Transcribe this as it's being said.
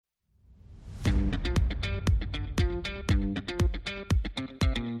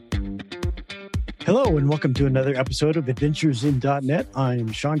Hello and welcome to another episode of Adventures in .NET.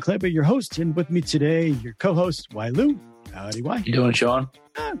 I'm Sean Kleber, your host, and with me today, your co-host, Wai-Lu. Howdy, Wai. You doing, Sean?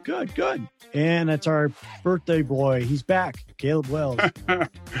 Oh, good. And that's our birthday boy. He's back, Caleb Wells. How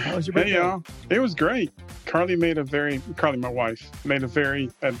was your birthday? Hey, y'all. It was great. Carly, my wife, made a very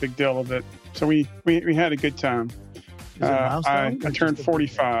big deal of it. So we had a good time. I turned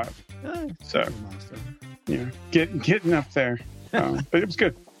 45. So, getting up there. But it was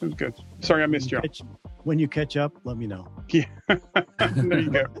good. Sorry I missed y'all. When you catch up, let me know. Yeah. There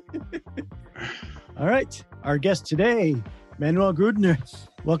you go. All right. Our guest today, Manuel Grudner.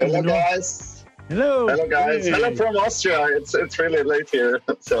 Welcome. Hello, Manuel. guys. Hello. Hello, guys. Hey. Hello from Austria. It's really late here.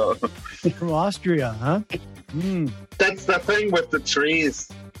 So From Austria, huh? that's the thing with the trees.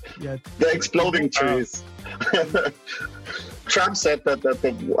 Yeah. The exploding trees. Trump said that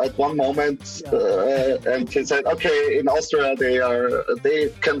at one moment, and he said, "Okay, in Austria they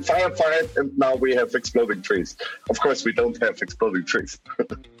can firefight, and now we have exploding trees." Of course, we don't have exploding trees.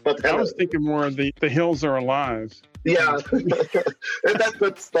 But I was thinking more of the hills are alive. yeah, and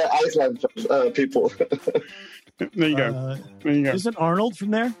that's the Iceland people. There you go. Isn't Arnold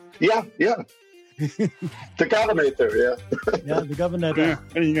from there? Yeah. The governor, yeah. Yeah, the governor. Yeah,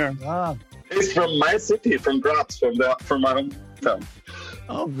 there you go. Ah. He's from my city, from Graz, from my hometown.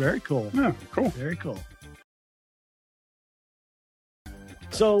 Oh, very cool. Yeah, cool. Very cool.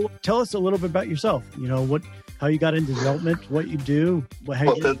 So tell us a little bit about yourself. You know, how you got into development, what you do.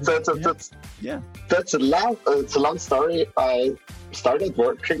 That's a long story. I started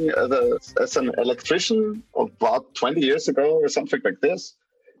working as an electrician about 20 years ago or something like this.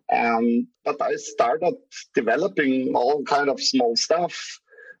 But I started developing all kind of small stuff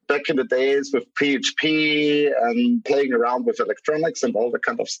back in the days with PHP and playing around with electronics and all that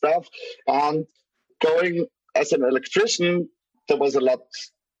kind of stuff. And going as an electrician, there was a lot.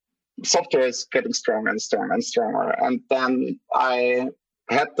 Software is getting stronger and stronger and stronger. And then I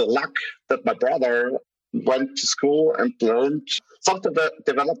had the luck that my brother went to school and learned software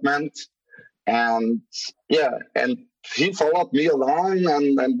development. And he followed me along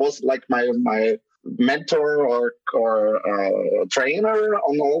and was like my mentor or trainer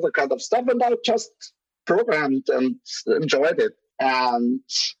on all the kind of stuff, and I just programmed and enjoyed it. And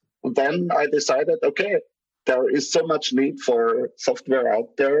then I decided, okay, there is so much need for software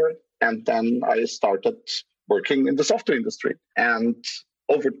out there, and then I started working in the software industry. And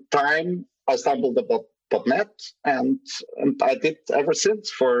over time, I stumbled about .NET, and I did ever since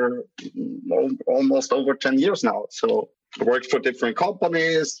for almost over 10 years now. So I worked for different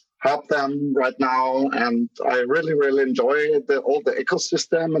companies, help them right now, and I really, really enjoy all the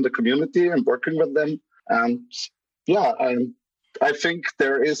ecosystem and the community and working with them. And I think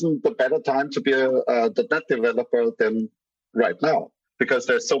there isn't a better time to be a .NET developer than right now, because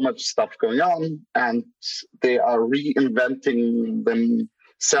there's so much stuff going on, and they are reinventing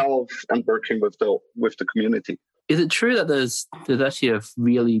themselves and working with the community. Is it true that there's actually a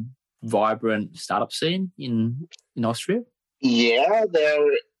really vibrant startup scene in Austria? Yeah, there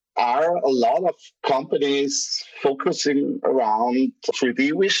are a lot of companies focusing around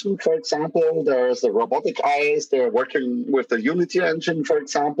 3D vision, for example. There's the Robotic Eyes. They're working with the Unity engine, for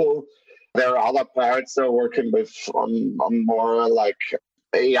example. There are other parts that are working with on more like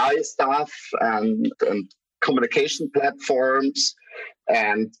AI stuff and communication platforms.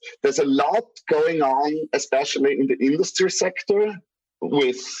 And there's a lot going on, especially in the industry sector,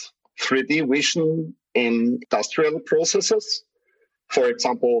 with 3D vision in industrial processes. For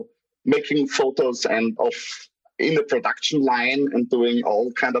example, making photos in the production line and doing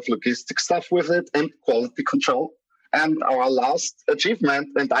all kind of logistic stuff with it, and quality control. And our last achievement,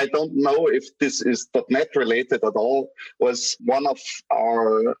 and I don't know if this is .NET related at all, was one of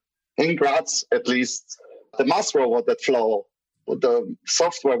our, in Graz at least, the mass robot that flew. The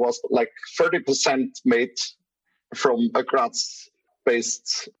software was like 30% made from a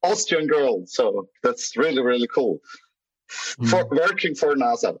Graz-based Austrian girl. So that's really, really cool. For working for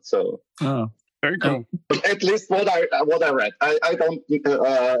NASA. So very cool. At least what I read. I don't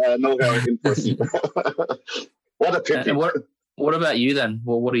know her in person. What a pity. And what about you then?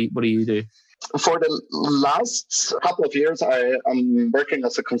 Well, what do you do? For the last couple of years, I am working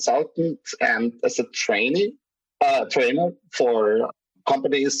as a consultant and as a trainer for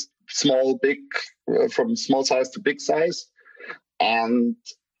companies, small, big, from small size to big size. And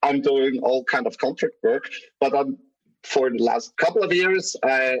I'm doing all kind of contract work, but for the last couple of years,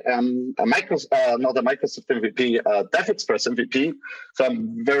 I am not a Microsoft MVP, a DevExpress MVP. So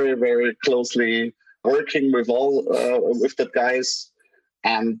I'm very, very closely working with the guys,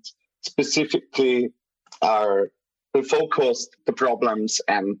 and specifically are focused the problems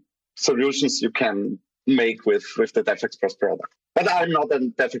and solutions you can make with the DevExpress product. But I'm not a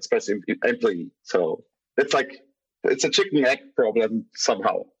DevExpress employee, so it's a chicken egg problem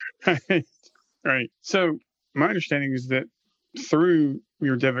somehow. Right. So my understanding is that through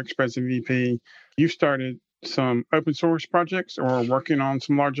your DevExpress MVP, you started some open source projects or working on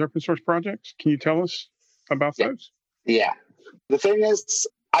some large open source projects. Can you tell us about those? Yeah. The thing is,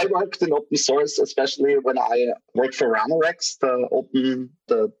 I worked in open source, especially when I worked for Ranorex,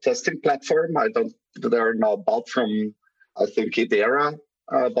 the testing platform. They're now bought from, I think, Idera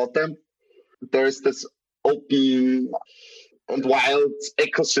bought them. There's this open and wild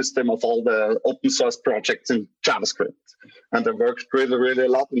ecosystem of all the open source projects in JavaScript. And I worked really, really a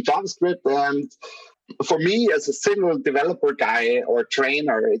lot in JavaScript. And for me, as a single developer guy or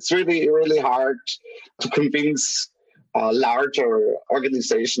trainer, it's really, really hard to convince larger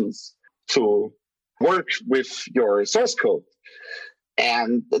organizations to work with your source code.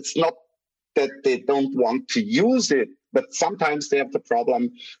 And it's not that they don't want to use it, but sometimes they have the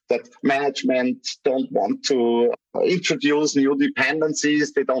problem that management don't want to introduce new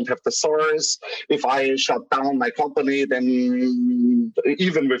dependencies. They don't have the source. If I shut down my company, then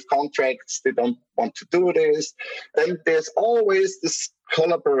even with contracts, they don't want to do this. Then there's always this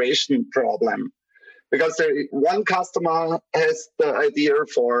collaboration problem. Because one customer has the idea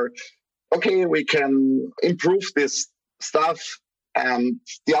for, okay, we can improve this stuff. And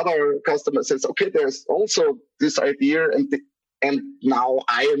the other customer says, okay, there's also this idea. And now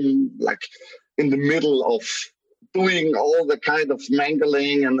I am in the middle of doing all the kind of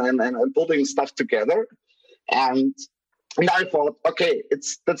mangling and putting stuff together. And I thought, okay,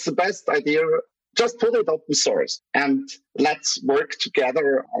 that's the best idea. Just put it open source and let's work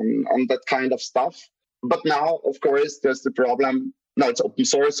together on that kind of stuff. But now, of course, there's the problem. Now it's open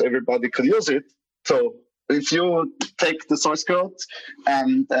source. Everybody can use it. So if you take the source code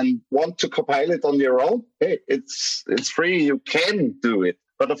and want to compile it on your own, hey, it's free. You can do it.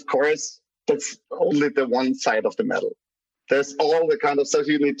 But of course, that's only the one side of the medal. There's all the kind of stuff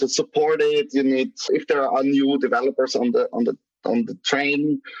you need to support it. You need, if there are new developers on the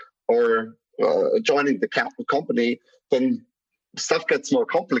train or joining the company, then stuff gets more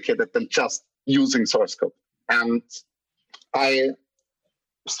complicated than just using source code. And I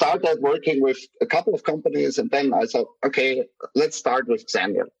started working with a couple of companies, and then I thought, okay, let's start with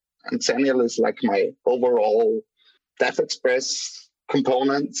Xenial. And Xenial is like my overall DevExpress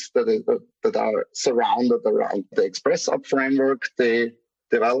components that are surrounded around the ExpressUp framework they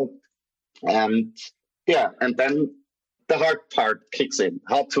developed. And and then the hard part kicks in,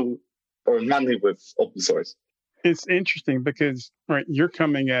 how to earn money with open source. It's interesting because, right, you're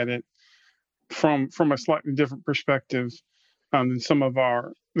coming at it from a slightly different perspective than some of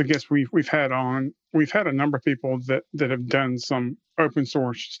the guests we've had on. We've had a number of people that have done some open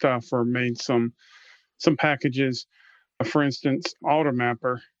source stuff or made some packages. For instance,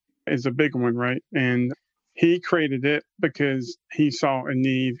 Automapper is a big one, right? And he created it because he saw a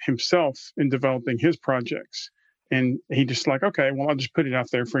need himself in developing his projects. And he just okay, well, I'll just put it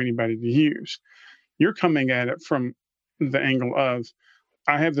out there for anybody to use. You're coming at it from the angle of,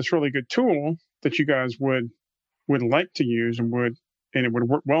 I have this really good tool that you guys would like to use and it would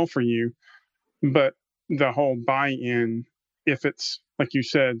work well for you. But the whole buy-in, if it's, like you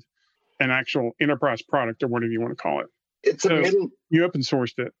said, an actual enterprise product or whatever you want to call it. It's a middle. You open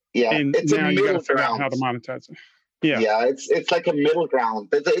sourced it. Yeah, and it's now a you got middle to figure out ground. how to monetize it. Yeah, it's like a middle ground.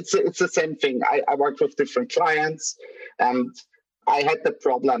 It's the same thing. I work with different clients, and I had the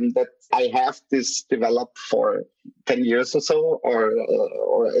problem that I have this developed for 10 years or so,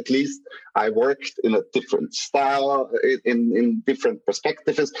 or at least I worked in a different style, in different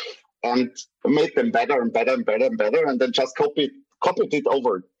perspectives, and made them better and better and better and better, and then just copied it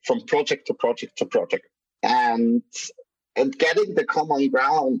over from project to project to project. And getting the common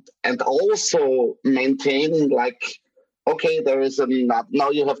ground and also maintaining okay, there is now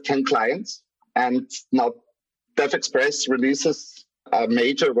you have 10 clients, and now DevExpress releases a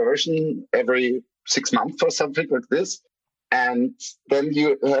major version every 6 months or something like this. And then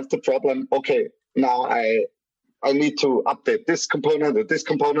you have the problem, okay, now I need to update this component, and this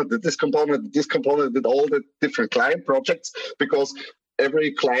component, and this component, and this component, and all the different client projects, because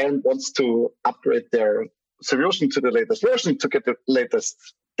every client wants to upgrade their solution to the latest version to get the latest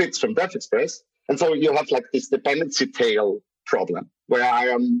bits from DevExpress. And so you have this dependency tail problem where I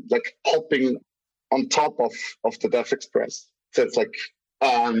am hopping on top of the DevExpress. So it's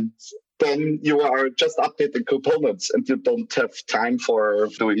and then you are just updating components and you don't have time for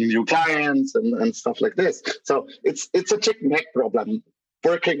doing new clients and stuff like this. So it's a chicken egg problem,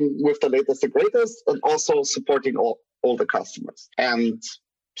 working with the latest and greatest and also supporting all the customers. And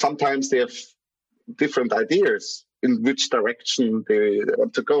sometimes they have different ideas in which direction they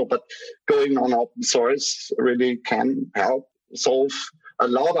want to go. But going on open source really can help solve a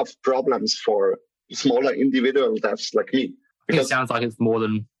lot of problems for smaller individual devs like me. Because it sounds like it's more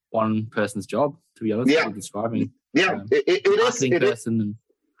than one person's job, to be honest. Yeah. You're describing. Yeah, it is. Marketing person and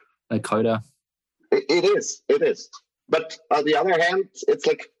a coder. It is. But on the other hand, it's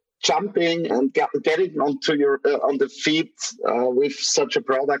like jumping and getting onto your on the feet with such a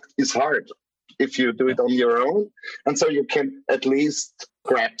product is hard if you do it on your own. And so you can at least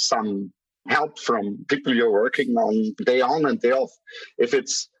grab some help from people you're working on day on and day off. If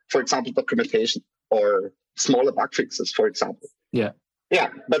it's, for example, documentation or smaller bug fixes, for example. Yeah.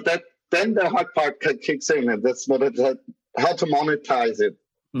 But then the hard part kicks in, and that's how to monetize it.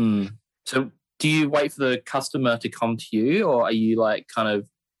 So do you wait for the customer to come to you, or are you like kind of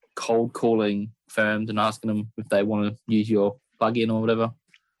cold calling firms and asking them if they want to use your plugin or whatever?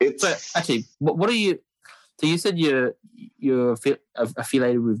 So actually, what are you? So you said you're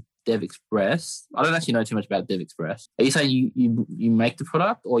affiliated with DevExpress. I don't actually know too much about DevExpress. Are you saying you make the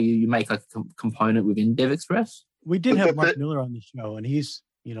product, or you make like a component within DevExpress? We did have Mark Miller on the show, and he's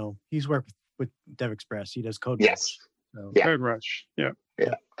worked with DevExpress. He does CodeRush. Yes. So. Yeah. CodeRush. Yeah.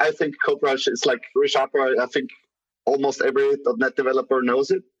 I think CodeRush is like ReSharper. I think almost every .NET developer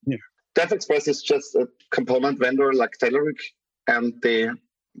knows it. Yeah. DevExpress is just a component vendor like Telerik, and they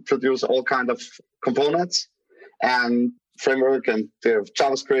produce all kind of components and framework, and they have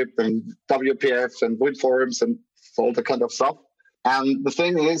JavaScript and WPF and WinForms and all the kind of stuff. And the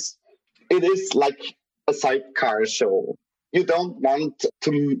thing is, it is like a sidecar show. You don't want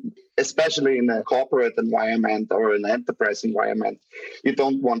to, especially in a corporate environment or an enterprise environment, you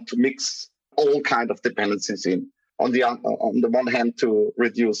don't want to mix all kind of dependencies in. On the one hand, to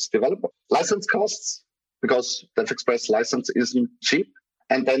reduce developer license costs, because DevExpress license isn't cheap,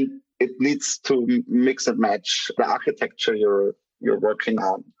 and then it needs to mix and match the architecture you're working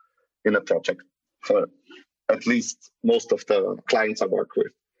on in a project for at least most of the clients I work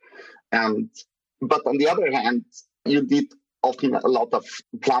with. But on the other hand, you need often a lot of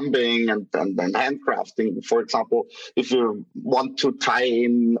plumbing and handcrafting. For example, if you want to tie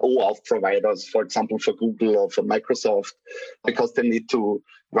in OAuth providers, for example, for Google or for Microsoft, because they need to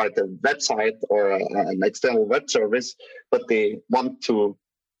write a website or an external web service, but they want to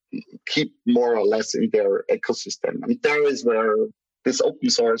keep more or less in their ecosystem. And there is where this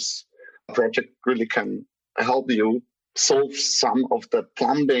open source project really can help you solve some of the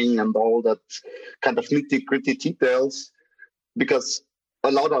plumbing and all that kind of nitty-gritty details, because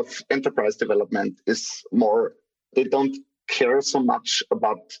a lot of enterprise development is more, they don't care so much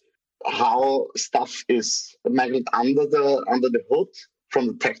about how stuff is managed under the hood from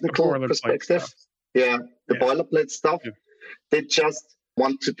the technical perspective. Boilerplate stuff. Yeah. They just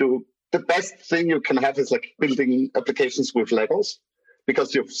want to do, the best thing you can have is like building applications with Legos,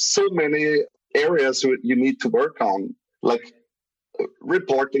 because you have so many areas you need to work on, like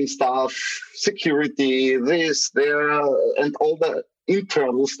reporting stuff, security, this, there, and all the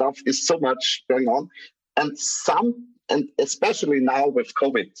internal stuff is so much going on. And especially now with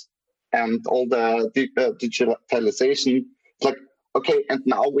COVID and all the digitalization, it's like, okay, and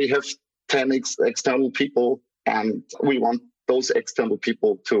now we have 10 external people, and we want those external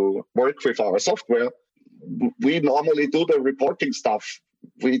people to work with our software. We normally do the reporting stuff.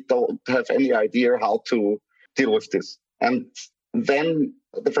 We don't have any idea how to deal with this. And then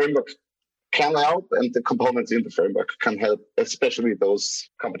the framework can help, and the components in the framework can help, especially those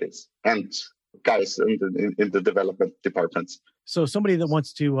companies and guys in the development departments. So somebody that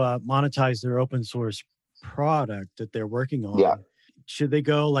wants to monetize their open source product that they're working on, should they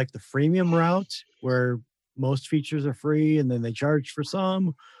go like the freemium route where most features are free and then they charge for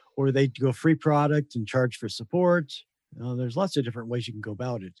some, or they go free product and charge for support? There's lots of different ways you can go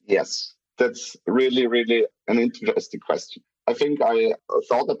about it. Yes, that's really, really an interesting question. I think I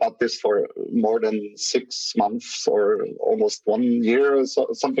thought about this for more than 6 months or almost 1 year or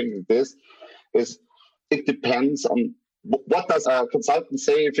something like this. It depends on what does a consultant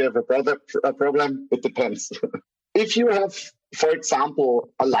say. If you have a problem, it depends. If you have, for example,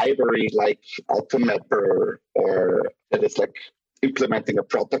 a library like Automapper, or that is like implementing a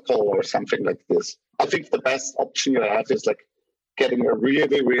protocol or something like this, I think the best option you have is like getting a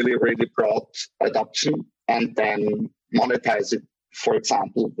really, really, really broad adoption and then monetize it, for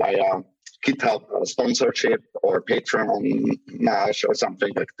example, via GitHub sponsorship or Patreon Nash or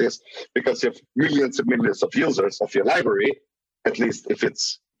something like this, because you have millions and millions of users of your library, at least if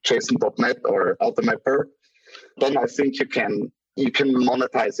it's JSON.NET or Automapper, then I think you can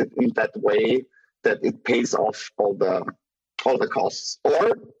monetize it in that way that it pays off all the all the costs.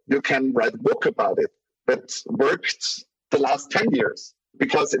 Or you can write a book about it that worked the last 10 years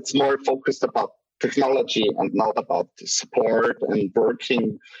because it's more focused about technology and not about support and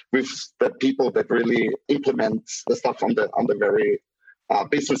working with the people that really implement the stuff on the very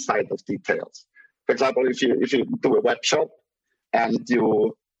business side of details. For example, if you do a web shop and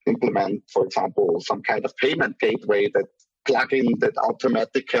you implement, for example, some kind of payment gateway that plugin that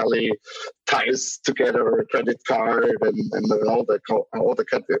automatically ties together a credit card and all the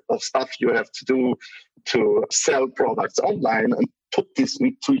kind of stuff you have to do to sell products online and put this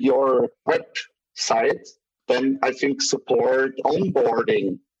into your website, then I think support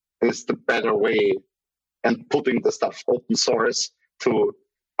onboarding is the better way, and putting the stuff open source to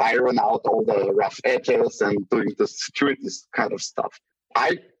iron out all the rough edges and doing the security kind of stuff.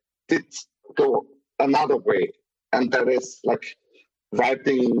 I did go another way, and that is like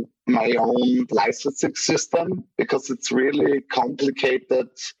writing my own licensing system, because it's really complicated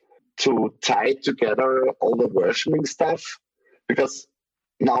to tie together all the versioning stuff. Because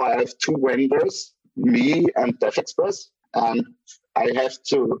now I have two vendors, me and DevExpress, and I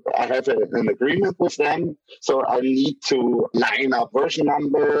have an agreement with them. So I need to line up version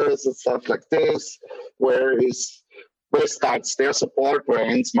numbers and stuff like this. Where starts their support, where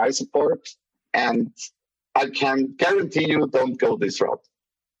ends my support. And I can guarantee you don't go this route.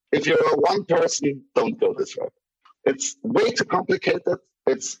 If you're one person, don't go this route. It's way too complicated.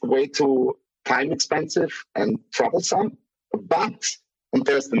 It's way too time expensive and troublesome. But, and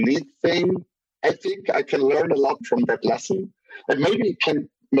there's the neat thing, I think I can learn a lot from that lesson, and maybe can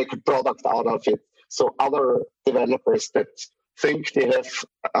make a product out of it. So other developers that think they have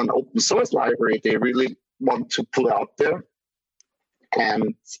an open source library, they really want to put out there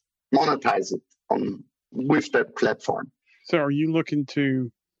and monetize it with that platform. So are you looking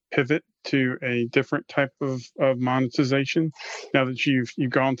to pivot to a different type of monetization now that you've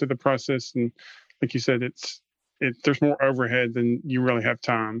gone through the process, and like you said, there's more overhead than you really have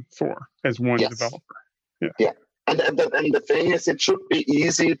time for as one developer? Yeah. And the thing is, it should be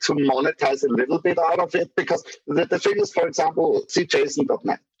easy to monetize a little bit out of it, because the thing is, for example, see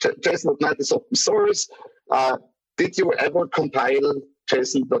JSON.NET. JSON.NET is open source. Did you ever compile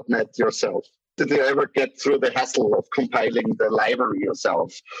JSON.NET yourself? Did you ever get through the hassle of compiling the library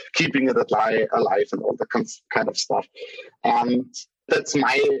yourself, keeping it alive and all that kind of stuff? And that's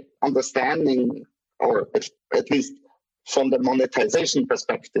my understanding, or at least from the monetization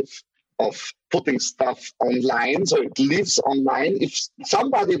perspective, of putting stuff online so it lives online. If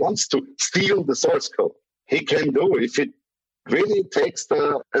somebody wants to steal the source code, he can do. If it really takes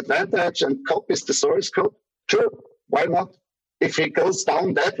the advantage and copies the source code, sure, why not? If he goes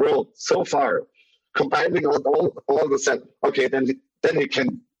down that road so far, compiling all the set, okay, then he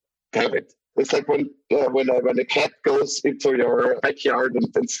can have it. It's like when a cat goes into your backyard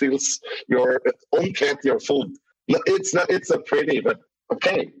and steals your own cat your food. It's not pretty, but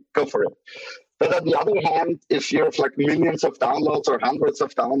okay, go for it. But on the other hand, if you have like millions of downloads or hundreds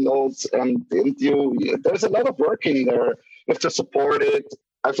of downloads, and there's a lot of work in there. You have to support it.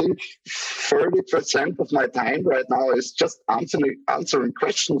 I think 30% of my time right now is just answering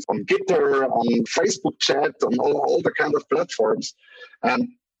questions on Gitter, on Facebook chat, on all the kind of platforms, and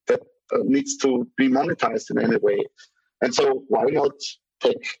that needs to be monetized in any way. And so why not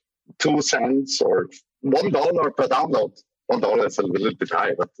take 2 cents or $1 per download? $1 is a little bit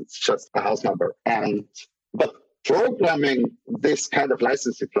high, but it's just a house number. But programming this kind of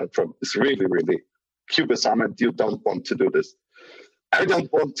licensing platform is really, really cumbersome, and you don't want to do this. I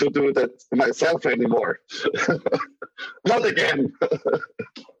don't want to do that myself anymore. Not again.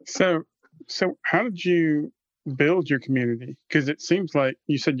 So how did you build your community? Because it seems like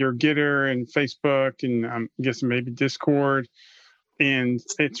you said you're Gitter and Facebook and I guess maybe Discord, and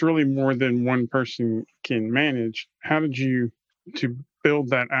it's really more than one person can manage. How did you to build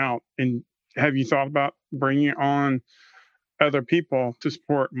that out? And have you thought about bringing on other people to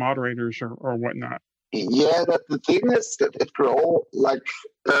support moderators or whatnot? Yeah, the thing is that it grow like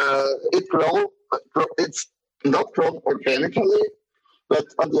it's not grown organically, but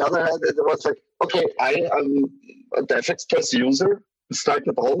on the other hand, it was like, okay, I am a DevExpress user. It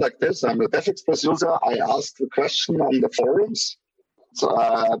started all like this. I'm a DevExpress user. I asked a question on the forums, so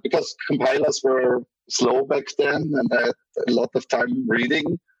because compilers were slow back then, and I had a lot of time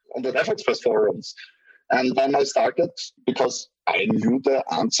reading on the DevExpress forums. And then I started, because I knew the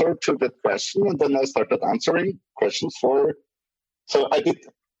answer to that question, and then I started answering questions so I did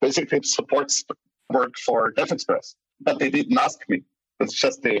basically support work for DevExpress, but they didn't ask me. It's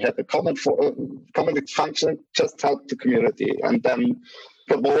just they had a comment function, just help the community. And then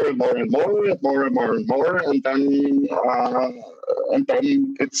got more and more and more and more and more and more, and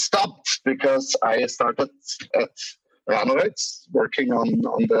then it stopped because I started at Ranorex working on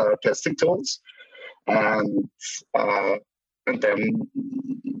the testing tools, and then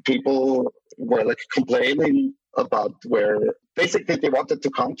people were like complaining about where basically they wanted to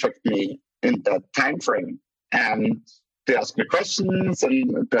contract me in that time frame, and they asked me questions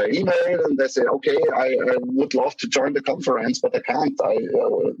and they emailed and they say, okay, I would love to join the conference, but I can't. I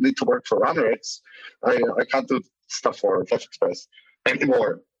need to work for Ranorex. I can't do stuff for DevExpress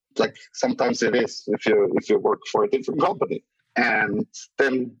anymore. Like sometimes it is if you work for a different company. And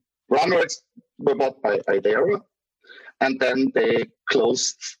then Ranorex were bought by Idera, and then they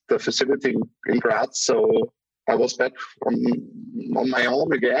closed the facility in Graz. So I was back on my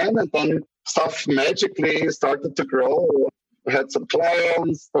own again, and then stuff magically started to grow. We had some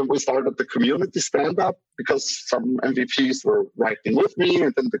clients, and we started the community stand-up because some MVPs were writing with me,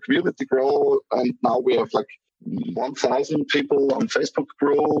 and then the community grew, and now we have like 1,000 people on Facebook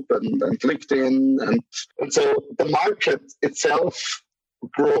group and LinkedIn, and so the market itself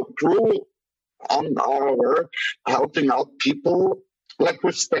grew on our work, helping out people like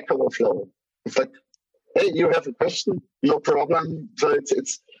with Stack Overflow. It's like, hey, you have a question? No problem. So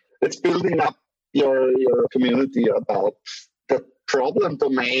it's building up your community about the problem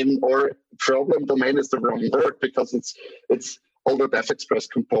domain, or problem domain is the wrong word because it's all the DevExpress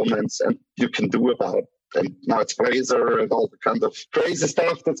components and you can do about. And now it's Blazor and all the kind of crazy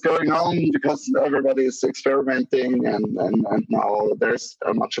stuff that's going on because everybody is experimenting and now there's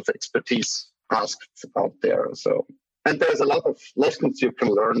a much of expertise asked out there. So, and there's a lot of lessons you can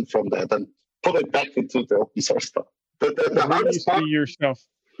learn from that and put it back into the open source stuff. The hardest part, yourself.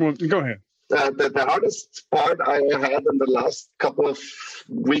 Well, go ahead. The hardest part I had in the last couple of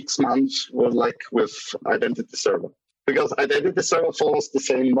weeks, months was like with Identity Server. Because Identity Server follows the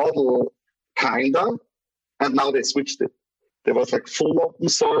same model, kinda, and now they switched it. There was like full open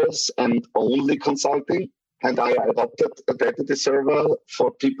source and only consulting. And I adopted Identity Server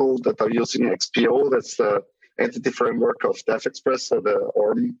for people that are using XPO. That's the entity framework of DevExpress, so the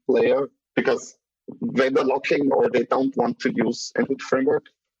ORM layer, because vendor locking or they don't want to use entity framework.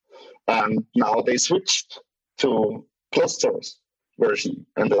 And now they switched to closed source version.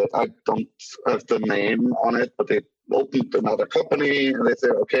 And I don't have the name on it, but they opened another company and they say,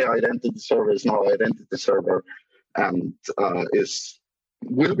 okay, Identity Server is now Identity Server and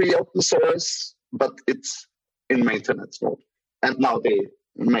will be open source, but it's in maintenance mode. And now they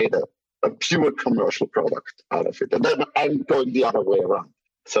made a pure commercial product out of it. And then I'm going the other way around.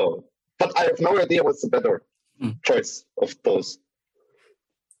 So, but I have no idea what's the better choice of those.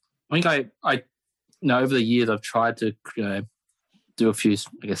 I think I over the years I've tried to do a few,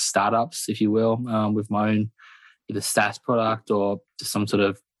 I guess, startups, if you will, with my own either SaaS product or just some sort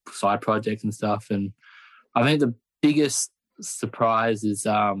of side project and stuff. And I think the biggest surprise is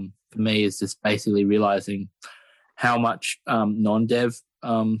for me is just basically realizing how much non-dev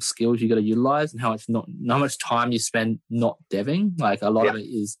skills you got to utilize and how much time you spend not deving. Like a lot of it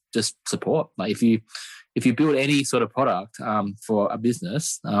is just support. Like if you build any sort of product for a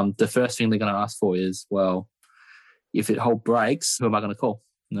business, the first thing they're going to ask for is, well, if it whole breaks, who am I going to call?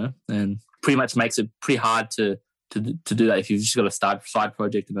 And pretty much makes it pretty hard to do that if you've just got a side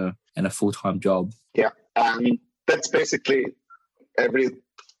project and a full-time job. Yeah, that's basically every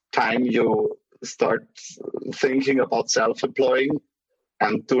time you start thinking about self-employing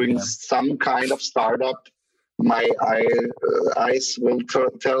and doing some kind of startup, my eyes will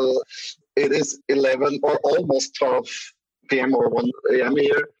tell it is 11 or almost 12 p.m. or 1 a.m.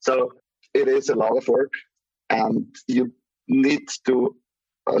 here. So it is a lot of work and you need to do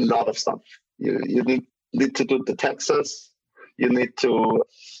a lot of stuff. You need to do the taxes. You need to,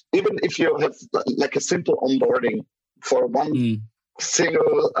 even if you have like a simple onboarding for one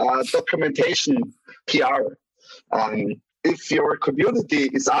single documentation PR, if your community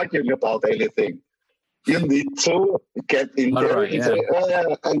is arguing about anything, you need to get in there and say,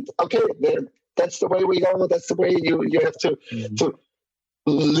 and okay, that's the way we go. That's the way you have to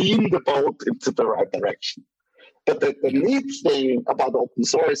lean the boat into the right direction. But the neat thing about open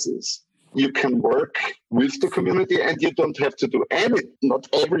source is you can work with the community and you don't have to do not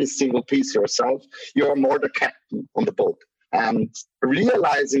every single piece yourself. You are more the captain on the boat. And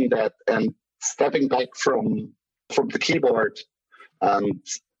realizing that and stepping back from the keyboard, and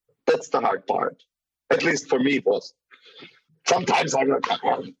that's the hard part. At least for me, it was. Sometimes I'm like,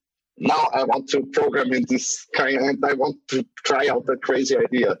 now I want to program in this kind, and I want to try out that crazy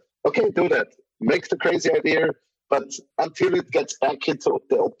idea. Okay, do that. Make the crazy idea, but until it gets back into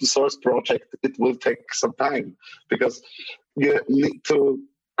the open source project, it will take some time because you need to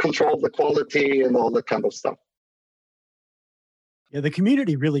control the quality and all that kind of stuff. Yeah, the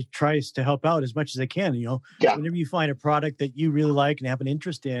community really tries to help out as much as they can. Whenever you find a product that you really like and have an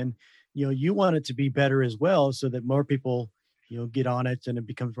interest in, you want it to be better as well, so that more people, get on it and it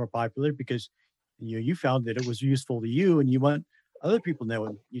becomes more popular because, you found that it was useful to you, and you want other people to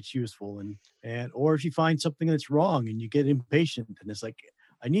know it's useful. And or if you find something that's wrong and you get impatient and it's like,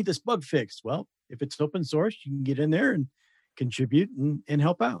 I need this bug fixed. Well, if it's open source, you can get in there and contribute and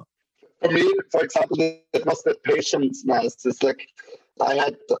help out. For me, for example, it was the patience. It's like I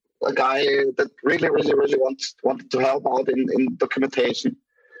had a guy that really, really, really wanted to help out in documentation.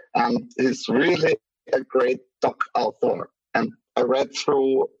 And he's really a great doc author. And I read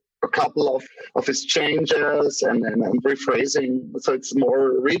through a couple of his changes and rephrasing, so it's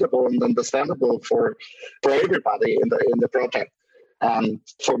more readable and understandable for everybody in the project. And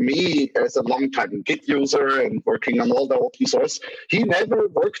for me, as a long-time Git user and working on all the open source, he never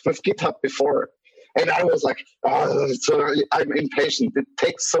worked with GitHub before. And I was like, so I'm impatient. It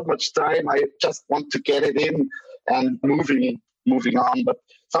takes so much time. I just want to get it in and moving on. But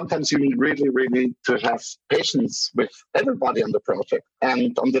sometimes you need really, really to have patience with everybody on the project.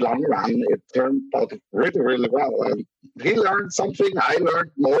 And on the long run, it turned out really, really well. And he learned something. I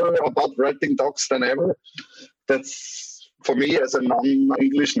learned more about writing docs than ever. That's, for me, as a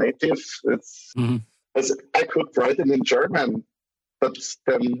non-English native, it's as I could write it in German, but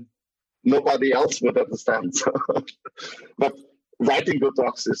then nobody else would understand. But writing good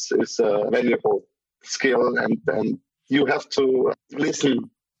docs is a valuable skill, and you have to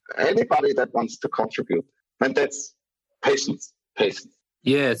listen anybody that wants to contribute, and that's patience.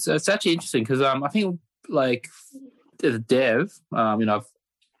 Yeah, it's actually interesting because I think like as a dev,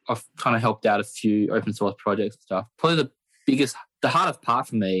 I've kind of helped out a few open source projects and stuff. Probably the hardest part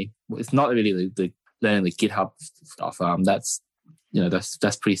for me is not really the learning the GitHub stuff. That's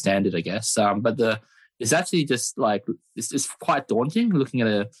pretty standard, I guess. But it's actually just like it's quite daunting looking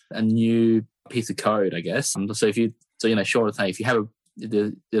at a new piece of code, I guess. So if you have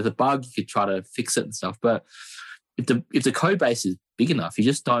there's a bug, you could try to fix it and stuff. But if the code base is big enough, you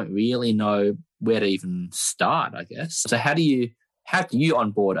just don't really know where to even start, I guess. So how do you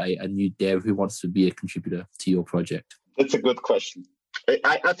onboard a new dev who wants to be a contributor to your project? It's a good question.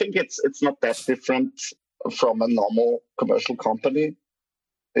 I think it's not that different from a normal commercial company.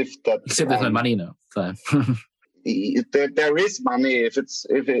 Except there's no money now. So. There is money if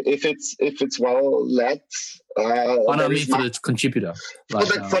it's well led. I mean for the contributor. For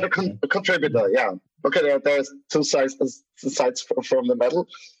the contributor, yeah. Okay, there's two sides from the medal,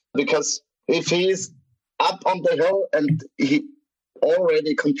 because if he's up on the hill and he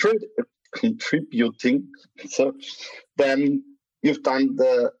already contributing, so then you've done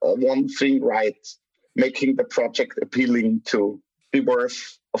the one thing right, making the project appealing to be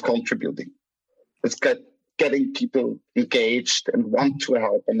worth of contributing. It's getting people engaged and want to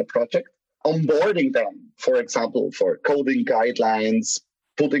help on the project. Onboarding them, for example, for coding guidelines,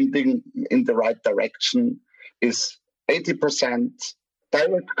 putting them in the right direction is 80%.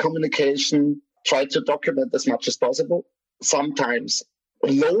 Direct communication, try to document as much as possible. Sometimes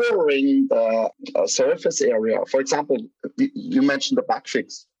lowering the surface area. For example, you mentioned the bug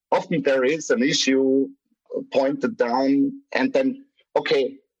fix. Often there is an issue pointed down, and then,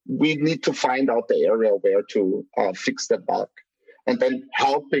 okay, we need to find out the area where to fix that bug, and then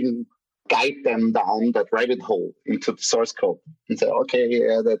helping guide them down that rabbit hole into the source code and say, okay,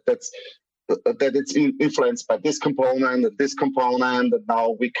 yeah, that it's influenced by this component and this component, and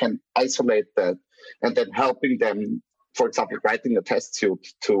now we can isolate that, and then helping them, for example, writing a test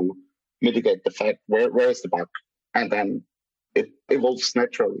suite to mitigate the fact where is the bug, and then it evolves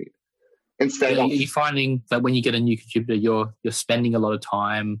naturally. Instead of you're finding that when you get a new contributor, you're spending a lot of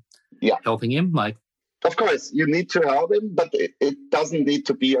time helping him, like. Of course, you need to help him, but it doesn't need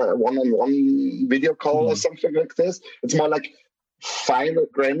to be a one-on-one video call or something like this. It's more like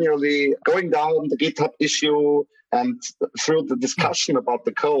granularly going down the GitHub issue and through the discussion about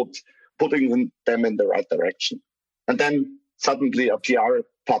the code, putting them in the right direction. And then suddenly a PR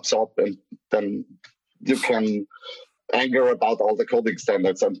pops up, and then you can anger about all the coding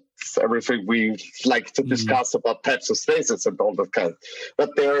standards and everything we like to discuss about types of spaces and all that kind.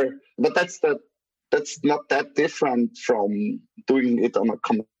 But that's not that different from doing it on a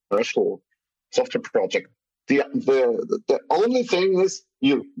commercial software project. The only thing is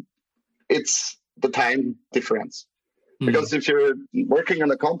it's the time difference. Because if you're working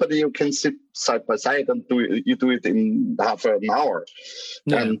in a company, you can sit side by side and do it in half an hour.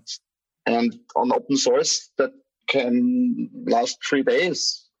 Yeah. And on open source, that can last 3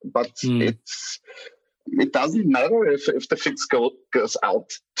 days. But it's it doesn't matter if the fix goes out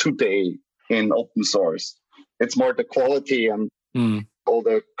today in open source. It's more the quality and all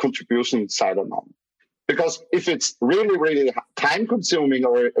the contribution side of it. Because if it's really, really time consuming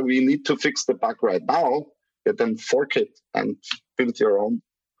or we need to fix the bug right now, then fork it and build your own.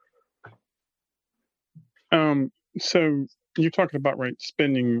 So you're talking about, right,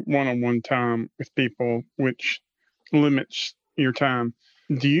 spending one-on-one time with people, which limits your time.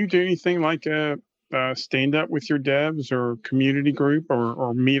 Do you do anything like a stand up with your devs or community group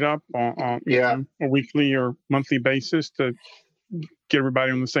or meet up on a weekly or monthly basis to get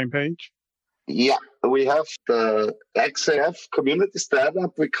everybody on the same page? Yeah, we have the XAF community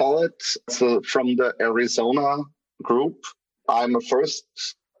stand-up, we call it. So from the Arizona group, I'm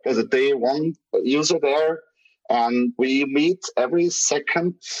as a day one user there. And we meet every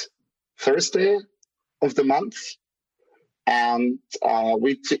second Thursday of the month. And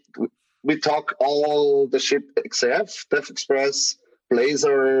we talk all the shit, XAF, DevExpress,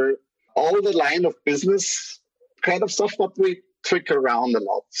 Blazor, all the line of business kind of stuff, but we trick around a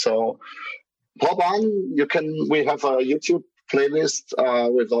lot. So hop on, we have a YouTube playlist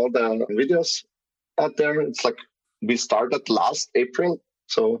with all the videos out there. It's like we started last April,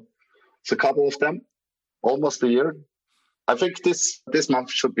 so it's a couple of them, almost a year. I think this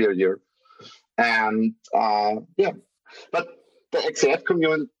month should be a year. And but the XAF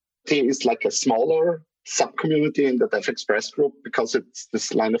community is like a smaller sub-community in the DevExpress group because it's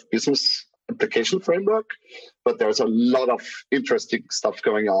this line of business application framework. But there's a lot of interesting stuff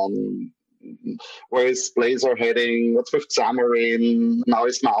going on. Where is Blazor heading? What's with Xamarin? Now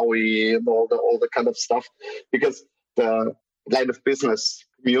is Maui and all the kind of stuff. Because the line of business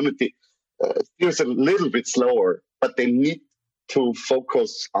community is a little bit slower, but they need to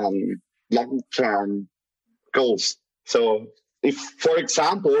focus on long-term goals. So if, for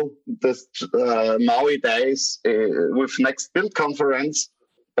example, the Maui dies with next build conference,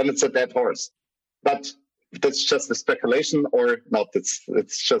 then it's a dead horse. But that's just a speculation or not.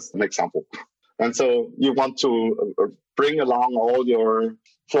 It's just an example. And so you want to bring along all your,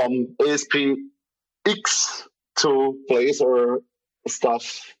 from ASP.X to Blazor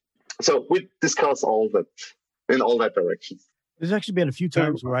stuff. So we discuss all that in all that direction. There's actually been a few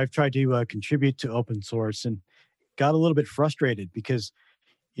times where I've tried to contribute to open source and got a little bit frustrated because,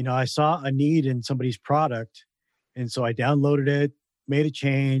 I saw a need in somebody's product. And so I downloaded it, made a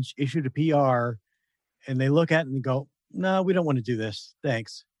change, issued a PR, and they look at it and go, no, we don't want to do this.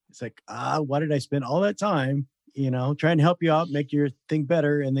 Thanks. It's like, why did I spend all that time, trying to help you out, make your thing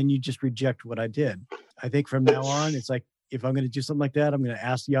better, and then you just reject what I did? I think from now on, it's like, if I'm going to do something like that, I'm going to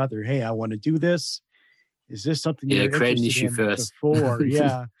ask the author, hey, I want to do this. Is this something you're create an interested issue in first. Before?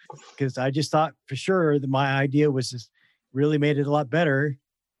 Yeah, because I just thought for sure that my idea was just really made it a lot better.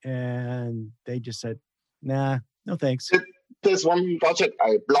 And they just said, nah, no thanks. There's one project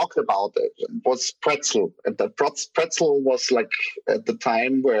I blogged about it. It was Pretzel. And the Pretzel was like at the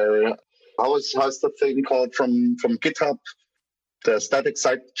time where, how's the thing called from GitHub? The static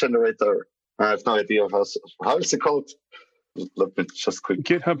site generator. I have no idea how is it called? Let me just quick.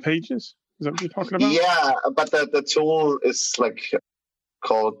 GitHub Pages? Is that what you're talking about? Yeah, but the tool is like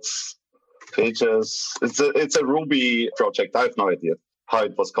called Pages. It's a Ruby project. I have no idea how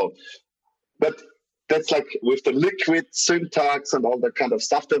it was called. But that's like with the liquid syntax and all that kind of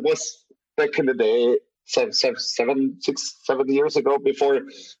stuff that was back in the day, 7 years ago, before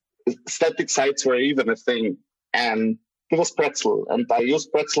static sites were even a thing. And it was Pretzel. And I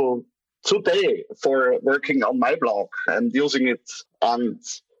used Pretzel today for working on my blog and using it.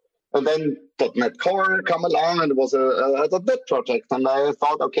 And then .NET Core come along and it was a .NET project. And I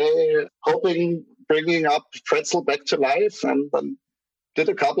thought, okay, bringing up Pretzel back to life and did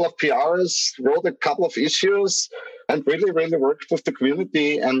a couple of PRs, wrote a couple of issues, and really, really worked with the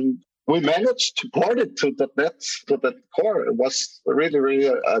community. And we managed to port it to .NET Core. It was really, really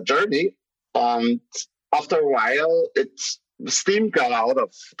a journey. And after a while, steam got out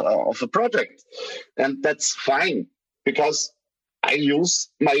of the project. And that's fine, because I use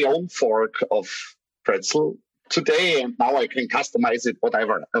my own fork of Pretzel today, and now I can customize it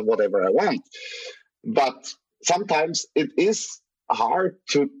whatever I want. But sometimes it is hard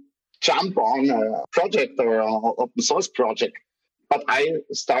to jump on a project or an open source project. But I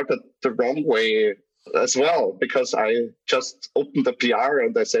started the wrong way as well, because I just opened the PR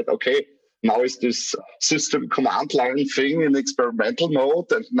and I said, okay, now is this system command line thing in experimental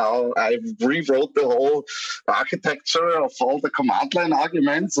mode. And now I rewrote the whole architecture of all the command line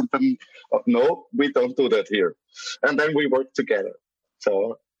arguments. And then, no, we don't do that here. And then we work together.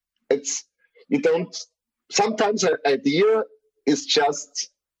 So sometimes an idea is just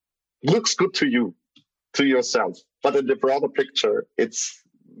looks good to you. to yourself. But in the broader picture,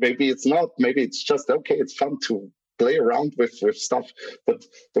 maybe it's not. Maybe it's just okay. It's fun to play around with stuff. But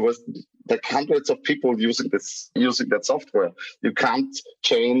there was like hundreds of people using that software. You can't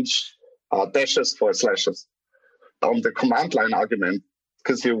change dashes for slashes on the command line argument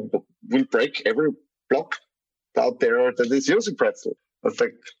because you will break every block out there that is using Pretzel. It's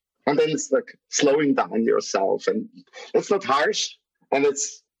like, and then it's like slowing down yourself, and it's not harsh, and it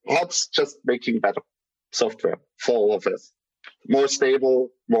helps just making better software for all of us, more stable,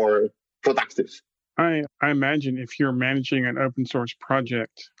 more productive. I imagine if you're managing an open source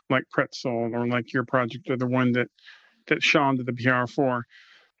project like Pretzel or like your project or the one that Sean did the PR for,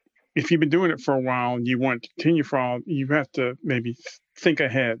 if you've been doing it for a while and you want to continue for a while, you have to maybe think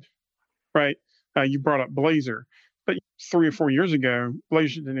ahead, right? You brought up Blazor, but 3 or 4 years ago,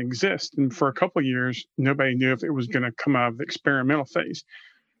 Blazor didn't exist. And for a couple of years, nobody knew if it was going to come out of the experimental phase.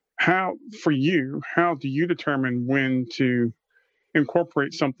 How do you determine when to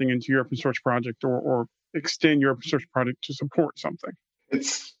incorporate something into your open source project or extend your open source project to support something?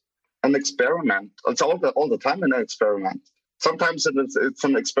 It's an experiment. It's all the time an experiment. Sometimes it's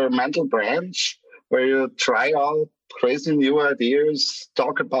an experimental branch where you try out crazy new ideas,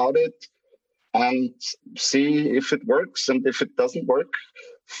 talk about it, and see if it works. And if it doesn't work,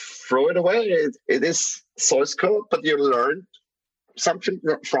 throw it away. It is source code, but you learn something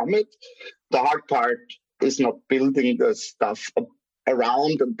from it. The hard part is not building the stuff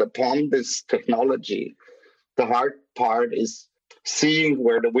around and upon this technology. The hard part is seeing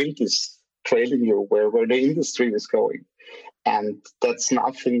where the wind is trailing you, where the industry is going. And that's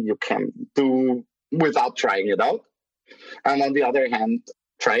nothing you can do without trying it out. And on the other hand,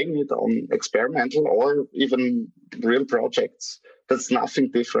 trying it on experimental or even real projects, that's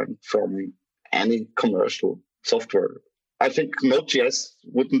nothing different from any commercial software. I think Node.js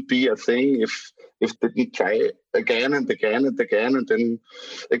wouldn't be a thing if they didn't try again and again and again, and then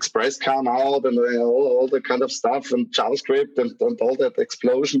Express came out and all the kind of stuff, and JavaScript and all that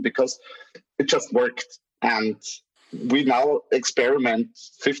explosion, because it just worked. And we now experiment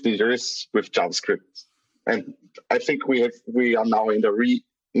 50 years with JavaScript. And I think we are now in the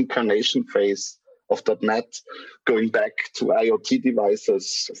reincarnation phase of .NET, going back to IoT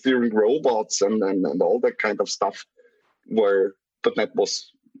devices, steering robots, and all that kind of stuff, where .NET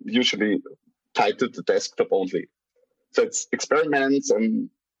was usually tied to the desktop only. So it's experiments, and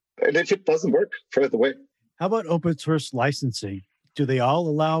if it doesn't work, throw it away. How about open source licensing? Do they all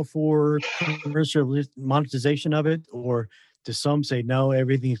allow for commercial monetization of it, or do some say no,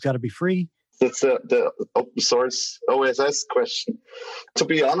 everything's got to be free? That's the open source OSS question. To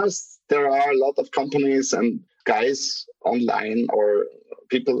be honest, there are a lot of companies and guys online or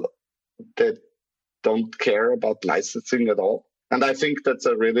people that don't care about licensing at all. And I think that's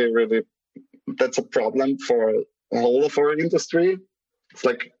a that's a problem for the whole of our industry. It's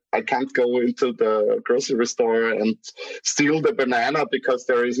like, I can't go into the grocery store and steal the banana because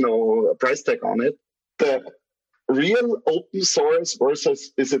there is no price tag on it. The real open source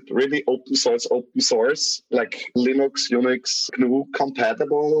versus, is it really open source, like Linux, Unix, GNU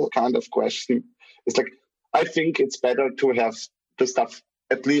compatible kind of question. It's like, I think it's better to have the stuff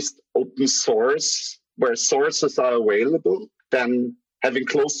at least open source, where sources are available, than having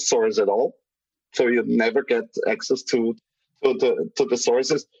closed source at all. So you never get access to the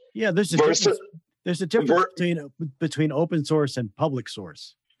sources. Yeah, there's a difference between open source and public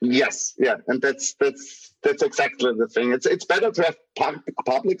source. Yes, yeah, and that's exactly the thing. It's better to have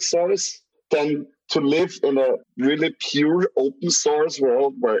public source than to live in a really pure open source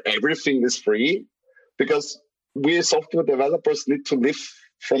world where everything is free, because we as software developers need to live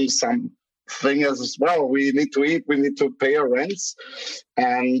from something as well. We need to eat, we need to pay our rents,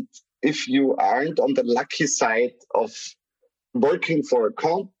 and if you aren't on the lucky side of working for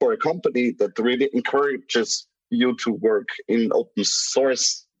a company that really encourages you to work in open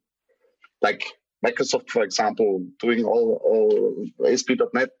source, like Microsoft, for example, doing all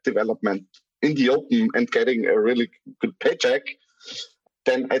ASP.NET development in the open and getting a really good paycheck,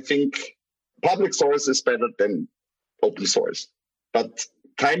 then I think public source is better than open source. But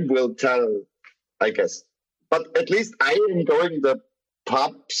time will tell, I guess. But at least I am going the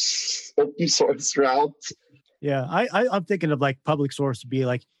pubs open source route. Yeah, I'm thinking of like public source to be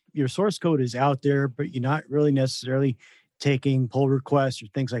like your source code is out there, but you're not really necessarily taking pull requests or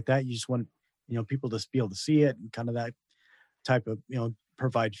things like that. You just want people to be able to see it and kind of that type of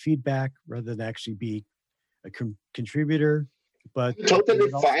provide feedback rather than actually be a contributor. But totally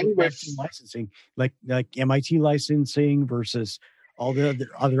fine with licensing, like MIT licensing versus all the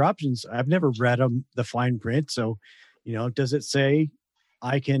other options. I've never read the fine print, so does it say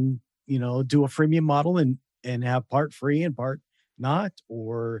I can do a freemium model and have part free and part not?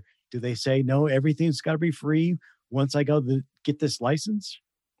 Or do they say, no, everything's got to be free once I go get this license?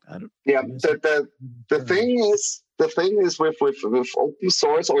 The thing is with open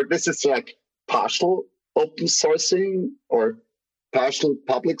source, or this is like partial open sourcing or partial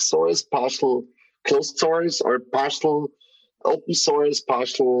public source, partial closed source, or partial open source,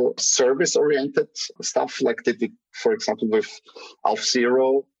 partial service oriented stuff like they did, for example, with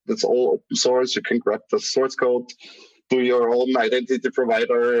Auth0. That's all open source. You can grab the source code, do your own identity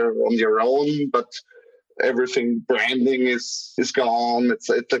provider on your own, but everything branding is gone. It's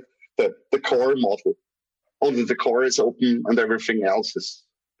like the core model. Only the core is open and everything else is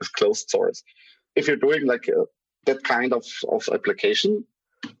closed source. If you're doing like that kind of application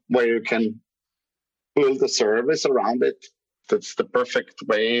where you can build a service around it, that's the perfect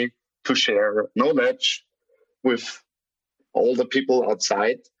way to share knowledge with all the people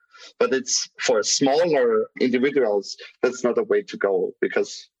outside. But it's for smaller individuals, that's not a way to go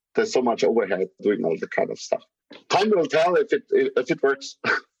because there's so much overhead doing all the kind of stuff. Time will tell if it works.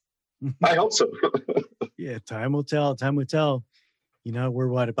 I hope so. Yeah, time will tell. Time will tell.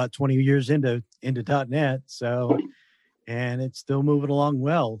 We're about 20 years into .NET, so, and it's still moving along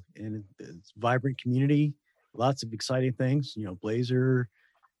well, and it's a vibrant community, lots of exciting things. Blazor,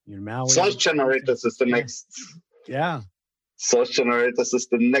 Maui. Source generators is the next. Yeah. Source generators is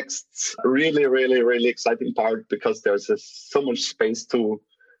the next really, really, really exciting part because there's so much space to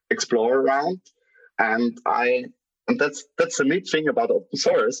explore around, and that's the neat thing about open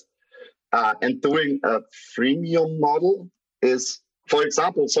source. And doing a freemium model is, for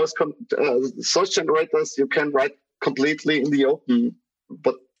example, source generators you can write completely in the open,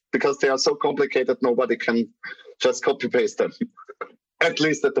 but because they are so complicated, nobody can just copy paste them. At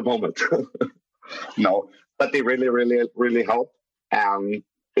least at the moment. No, but they really, really, really help. And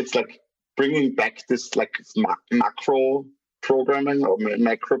it's like bringing back this like macro programming or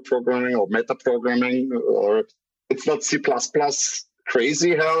macro programming or meta programming, or it's not C++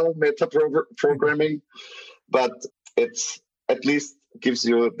 crazy hell meta programming, but it's at least gives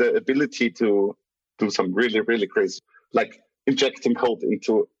you the ability to do some really, really crazy, like injecting code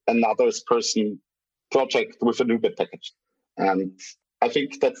into another person's project with a NuGet package. And I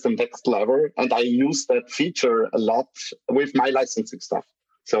think that's the next level. And I use that feature a lot with my licensing stuff.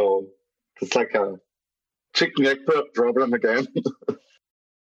 So it's like a chicken egg problem again.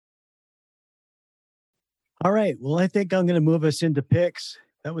 All right. Well, I think I'm going to move us into picks.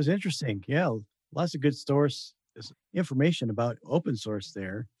 That was interesting. Yeah. Lots of good source information about open source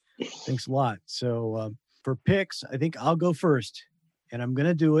there. Thanks a lot. So for picks, I think I'll go first, and I'm going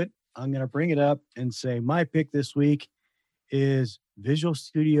to do it. I'm going to bring it up and say my pick this week is Visual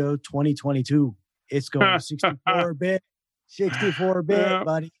Studio 2022. It's going 64-bit, 64-bit,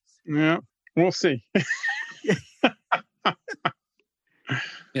 buddy. Yeah, we'll see.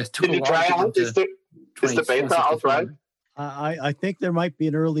 Yes, did you try out? Is the beta out, right? I think there might be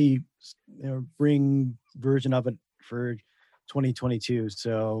an early bring version of it for 2022.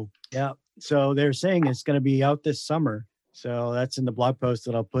 So yeah, so they're saying it's going to be out this summer. So that's in the blog post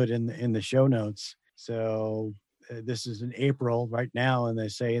that I'll put in the show notes. So this is in April right now, and they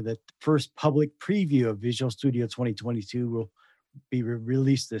say that the first public preview of Visual Studio 2022 will be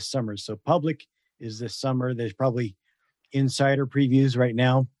released this summer. So public is this summer. There's probably insider previews right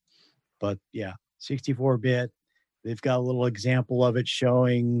now, but yeah, 64-bit. They've got a little example of it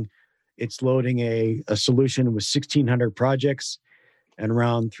showing it's loading a solution with 1,600 projects and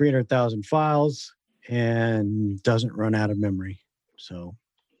around 300,000 files and doesn't run out of memory. So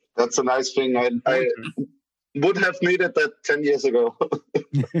that's a nice thing. I would have needed that 10 years ago.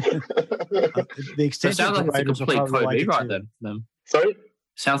 The extension sounds like it's a complete code rewrite then for them. Sorry?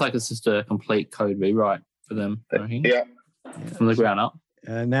 Sounds like it's just a complete code rewrite for them. Yeah. From the ground up.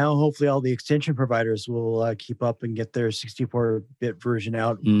 And now hopefully all the extension providers will keep up and get their 64-bit version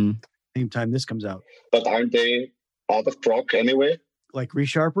out same time this comes out. But aren't they out of proc anyway? Like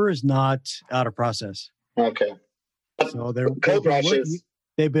ReSharper is not out of process. Okay. So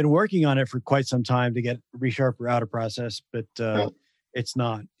they've been working on it for quite some time to get ReSharper out of process, but it's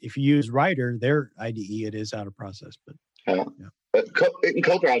not. If you use Writer, their IDE, it is out of process. But in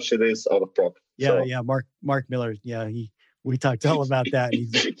CodeRush, it is out of proc. Yeah, yeah. Mark Miller. Yeah, we talked all about that.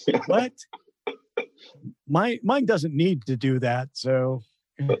 He's like, what? Mine doesn't need to do that. So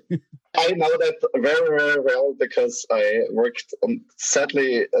I know that very, very well because I worked on,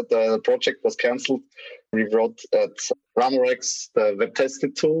 sadly, the project was canceled. We wrote at Ranorex the web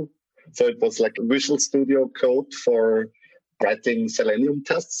testing tool. So it was like Visual Studio code for writing Selenium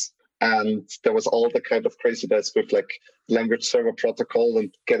tests. And there was all the kind of craziness with like language server protocol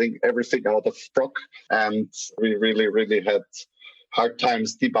and getting everything out of Proc. And we really, really had hard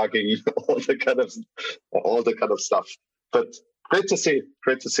times debugging all the kind of stuff. But great to see.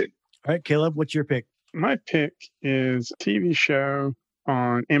 All right, Caleb, what's your pick? My pick is a TV show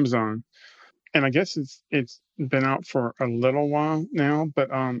on Amazon. And I guess it's been out for a little while now,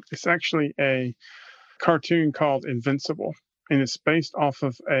 but it's actually a cartoon called Invincible. And it's based off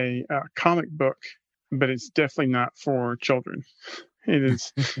of a comic book, but it's definitely not for children. It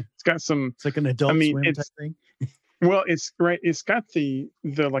is. It's got some. It's like an Adult Swim type thing. Well, it's great. It's got the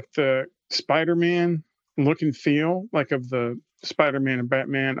Spider-Man look and feel like of the Spider-Man and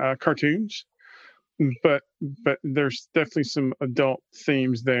Batman cartoons, but there's definitely some adult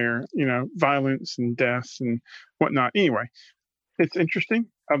themes there. Violence and death and whatnot. Anyway, it's interesting.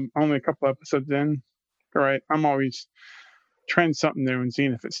 I'm only a couple episodes in. All right, I'm always trying something new and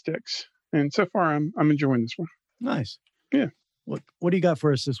seeing if it sticks. And so far, I'm enjoying this one. Nice. Yeah. What do you got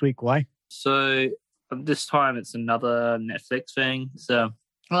for us this week? Why? So this time it's another Netflix thing. It's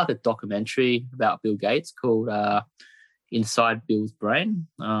like a documentary about Bill Gates called Inside Bill's Brain,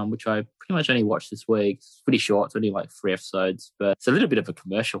 which I pretty much only watched this week. It's pretty short. It's only like 3 episodes, but it's a little bit of a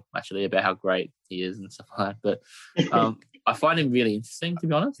commercial actually about how great he is and stuff like that. But I find him really interesting, to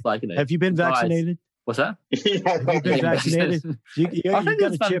be honest. Like, have you been vaccinated? What's that? Have you been vaccinated? You got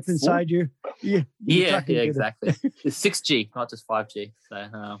a chip inside you. Yeah, exactly. It's 6G, not just 5G. So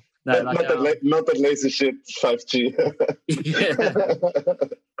no, not that lazy shit 5G.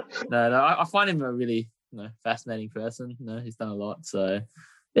 No, I find him a really fascinating person. He's done a lot. So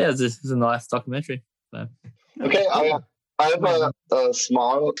yeah, it's a nice documentary. So. Okay, I have a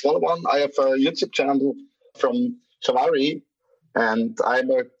small one. I have a YouTube channel from Shavari, and I'm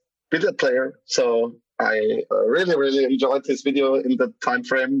a billiard player, so I really, really enjoyed his video in the time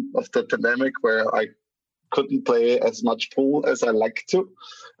frame of the pandemic where I couldn't play as much pool as I like to,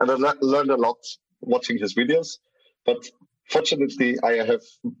 and I learned a lot watching his videos. But fortunately, I have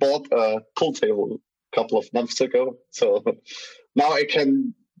bought a pool table a couple of months ago, so now I try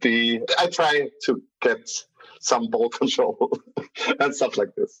to get some ball control and stuff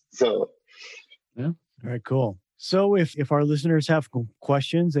like this. So yeah, all right, cool. So if our listeners have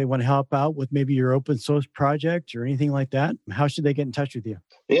questions, they want to help out with maybe your open source project or anything like that, how should they get in touch with you?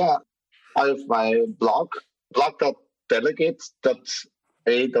 Yeah, I have my blog,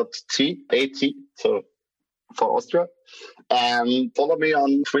 blog.delegate.a.t, so for Austria. And follow me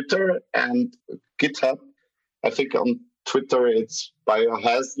on Twitter and GitHub. I think on Twitter it's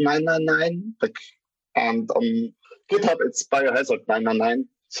biohaz999, and on GitHub it's biohazard999.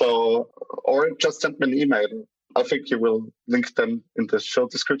 So, or just send me an email. I think you will link them in the show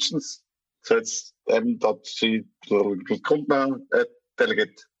descriptions. So it's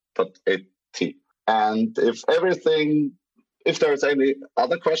m.g.grundner@delegate.at. And if there's any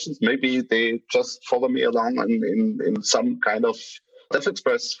other questions, maybe they just follow me along in some kind of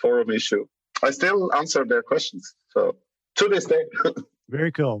DevExpress forum issue. I still answer their questions. So to this day.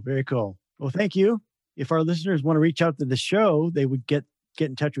 Very cool. Very cool. Well, thank you. If our listeners want to reach out to the show, they would get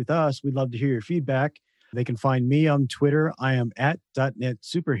in touch with us. We'd love to hear your feedback. They can find me on Twitter. I am at .NET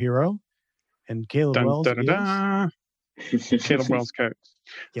Superhero. And Caleb Wells is... Caleb Wells Coates.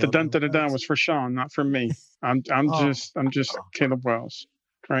 The dun-da-da-da was for Sean, not for me. I'm just Caleb Wells.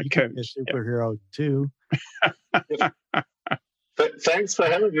 Right, Coates. A superhero too. Thanks for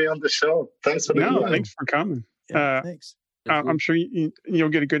having me on the show. Thanks for thanks for coming. Yeah, thanks. I'm sure you'll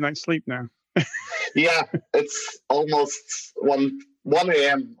get a good night's sleep now. Yeah, it's almost 1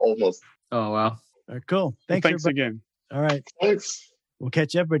 a.m. almost. Oh, wow. All right, cool. Thanks again. All right. Thanks. We'll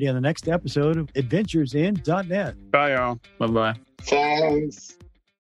catch everybody on the next episode of Adventures in .NET. Bye, y'all. Bye-bye. Thanks.